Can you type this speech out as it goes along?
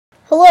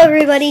Hello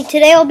everybody,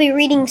 today I'll be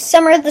reading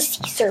Summer of the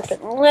Sea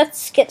Serpent.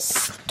 Let's get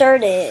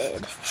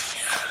started.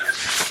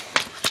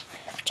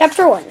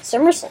 Chapter 1,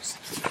 Summer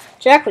Solstice.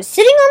 Jack was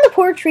sitting on the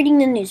porch reading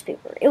the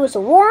newspaper. It was a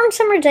warm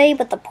summer day,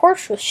 but the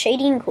porch was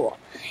shady and cool,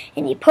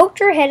 and he poked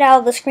her head out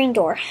of the screen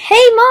door.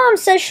 "Hey, Mom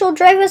says she'll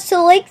drive us to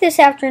the lake this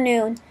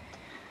afternoon,"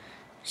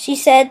 she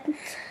said.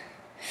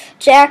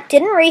 Jack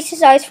didn't raise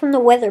his eyes from the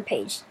weather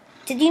page.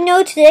 "Did you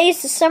know today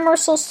is the summer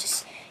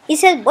solstice?" He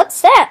said.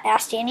 "What's that?"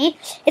 asked Annie.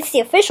 "It's the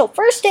official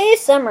first day of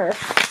summer,"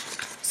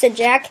 said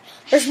Jack.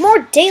 "There's more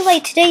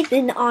daylight today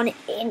than on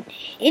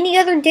any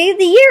other day of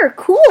the year."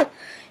 "Cool,"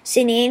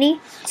 said Annie.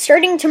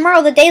 "Starting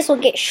tomorrow, the days will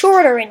get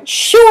shorter and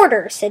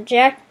shorter," said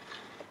Jack.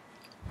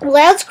 A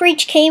loud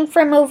screech came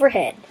from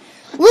overhead.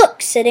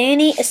 "Look," said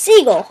Annie, "a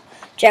seagull."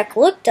 Jack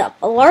looked up.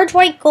 A large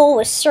white gull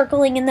was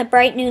circling in the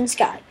bright noon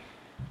sky.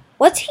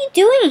 "What's he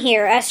doing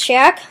here?" asked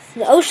Jack.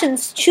 "The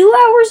ocean's 2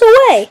 hours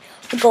away."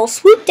 The gull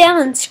swooped down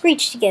and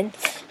screeched again.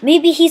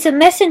 "Maybe he's a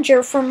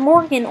messenger from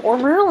Morgan or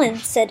Merlin,"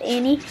 said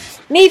Annie.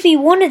 "Maybe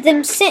one of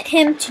them sent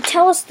him to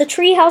tell us the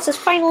TreeHouse is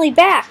finally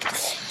back."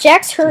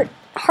 Jack's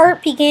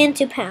heart began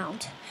to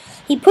pound.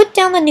 He put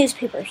down the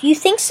newspaper. "You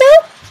think so?"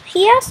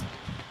 he asked.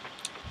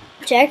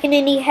 Jack and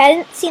Annie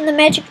hadn't seen the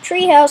magic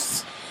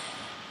TreeHouse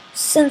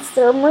since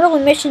their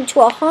Merlin mission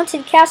to a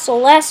haunted castle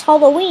last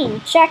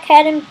Halloween. Jack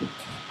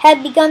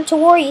had begun to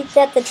worry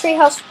that the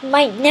TreeHouse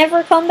might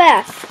never come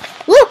back.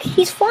 "Look,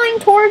 he's flying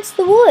towards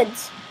the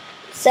woods,"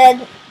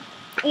 said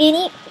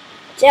Annie.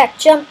 Jack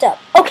jumped up.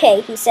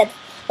 "Okay," he said.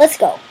 "Let's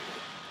go."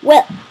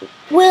 "Well,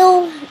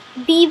 we'll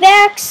be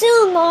back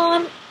soon,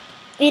 Mom,"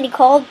 Annie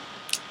called.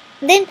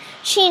 Then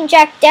she and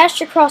Jack dashed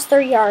across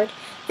their yard.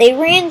 They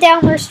ran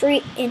down their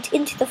street and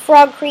into the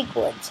Frog Creek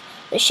woods.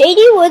 The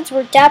shady woods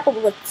were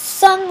dappled with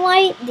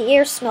sunlight. The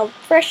air smelled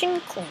fresh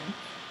and clean.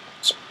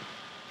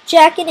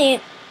 Jack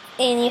and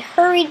Annie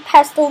hurried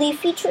past the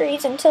leafy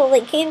trees until they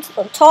came to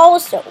the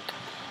tallest oak.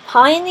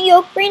 High in the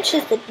oak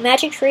branches, the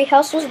magic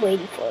TreeHouse was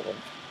waiting for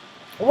them.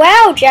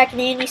 "Wow," Jack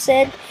and Annie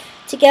said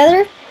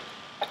together.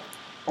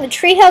 The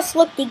TreeHouse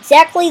looked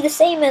exactly the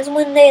same as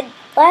when they had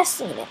last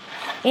seen it.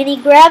 Annie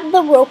grabbed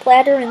the rope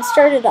ladder and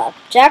started up.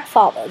 Jack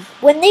followed.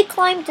 When they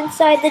climbed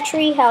inside the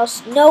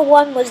TreeHouse, no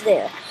one was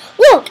there.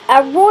 "Look,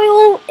 a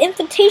royal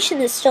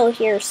invitation is still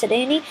here," said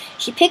Annie.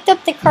 She picked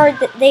up the card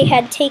that they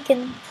had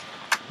taken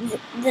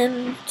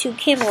them to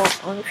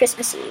Camelot on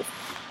Christmas Eve.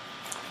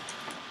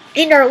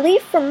 "And our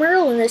leaf from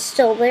Merlin is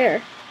still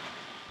there,"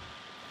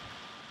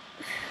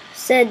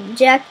 said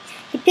Jack.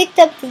 He picked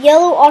up the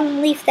yellow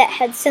autumn leaf that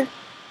had sent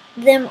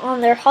them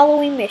on their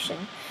Halloween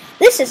mission.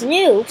 "This is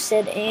new,"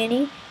 said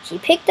Annie. She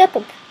picked up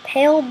a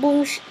pale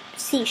blue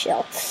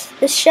seashell.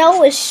 The shell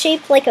was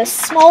shaped like a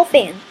small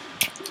fan.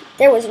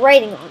 There was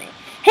writing on it.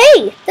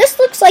 "Hey, this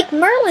looks like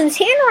Merlin's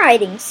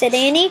handwriting," said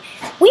Annie.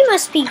 "We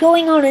must be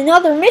going on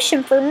another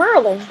mission for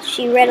Merlin."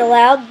 She read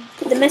aloud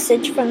the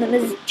message from the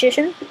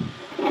magician.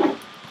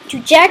 "To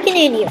Jack and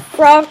Annie of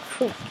Frog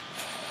Creek.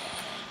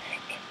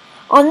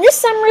 On this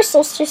summer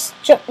solstice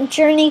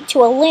journey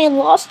to a land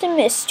lost in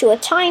mist, to a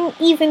time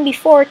even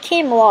before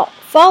Camelot,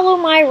 follow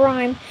my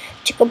rhyme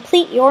to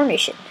complete your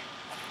mission.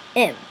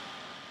 M."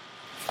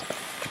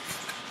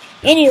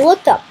 Annie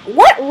looked up.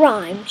 "What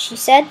rhyme?" she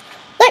said.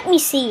 "Let me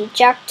see."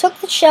 Jack took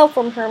the shell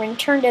from her and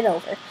turned it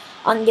over.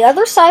 On the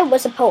other side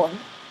was a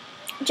poem.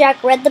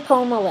 Jack read the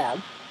poem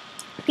aloud.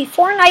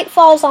 "Before night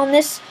falls on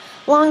this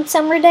long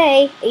summer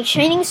day, a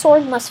shining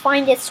sword must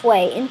find its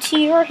way into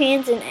your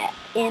hands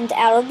and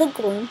out of the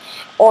gloom,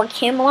 or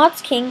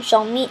Camelot's king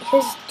shall meet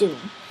his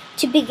doom.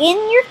 To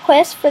begin your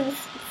quest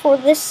for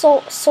this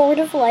sword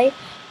of light,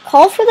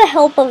 call for the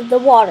help of the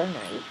water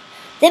knight.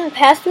 Then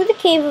pass through the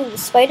cave of the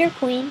Spider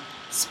Queen."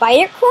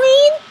 "Spider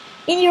Queen?"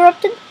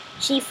 interrupted.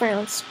 She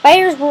frowned.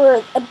 Spiders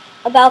were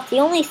about the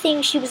only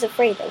thing she was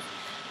afraid of.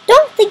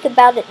 "Don't think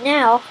about it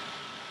now,"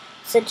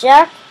 said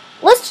Jack.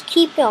 "Let's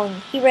keep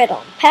going." He read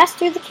on. "Pass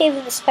through the cave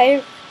of the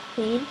Spider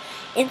Queen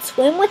and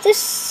swim with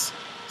this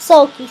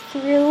sulky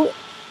through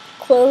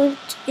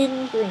clothed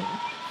in green.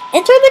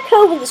 Enter the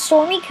cove of the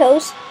stormy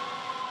coast.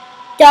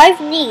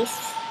 Dive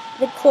neath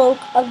the cloak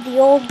of the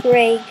old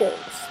gray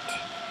ghost."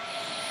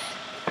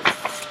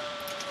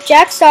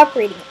 Jack stopped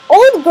reading.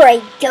 "Old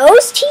gray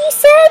ghost," he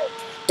said.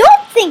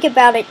 "Don't think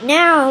about it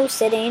now,"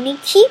 said Annie.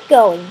 "Keep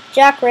going."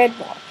 Jack read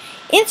more.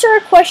 "Answer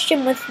a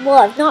question with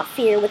love, not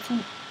fear. With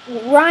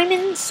rhyme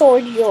and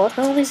sword, your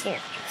home is near."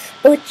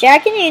 Both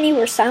Jack and Annie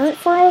were silent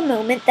for a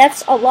moment.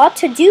 "That's a lot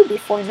to do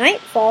before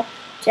nightfall,"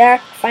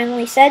 Jack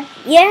finally said.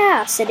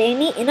 "Yeah," said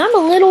Annie, "and I'm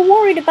a little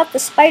worried about the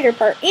spider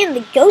part and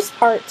the ghost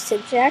part,"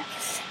 said Jack.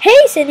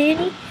 "Hey," said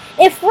Annie,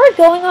 "if we're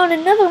going on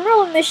another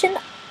Merlin mission,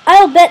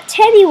 I'll bet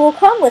Teddy will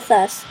come with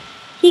us.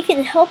 He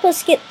can help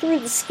us get through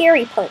the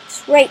scary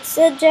parts." "Right,"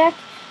 said Jack.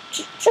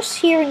 Just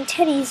hearing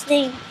Teddy's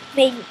name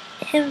made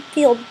him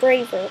feel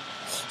braver.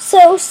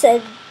 "So,"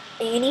 said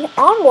Annie,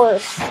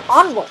 "onward."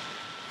 "Onward"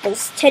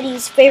 was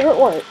Teddy's favorite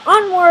word.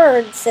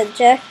 "Onward," said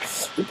Jack.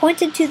 He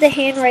pointed to the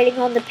handwriting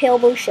on the pale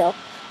blue shell.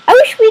 "I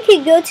wish we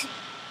could go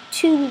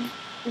to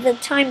the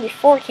time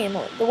before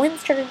Camelot." The wind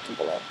started to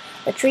blow.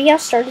 The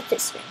treehouse started to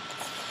spin.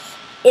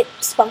 It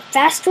spun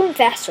faster and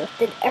faster,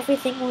 then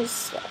everything was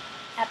still.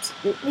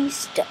 Absolutely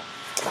still.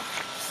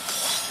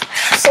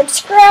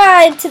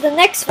 Subscribe to the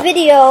next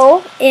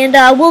video, and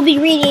we'll be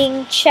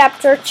reading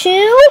chapter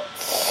 2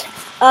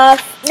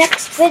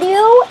 next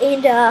video,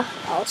 and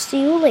I'll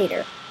see you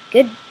later.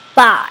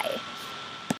 Goodbye.